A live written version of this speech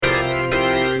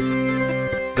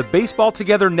The Baseball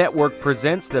Together Network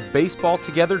presents the Baseball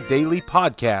Together Daily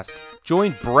Podcast.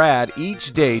 Join Brad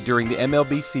each day during the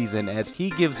MLB season as he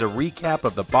gives a recap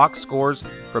of the box scores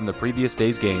from the previous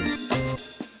day's games.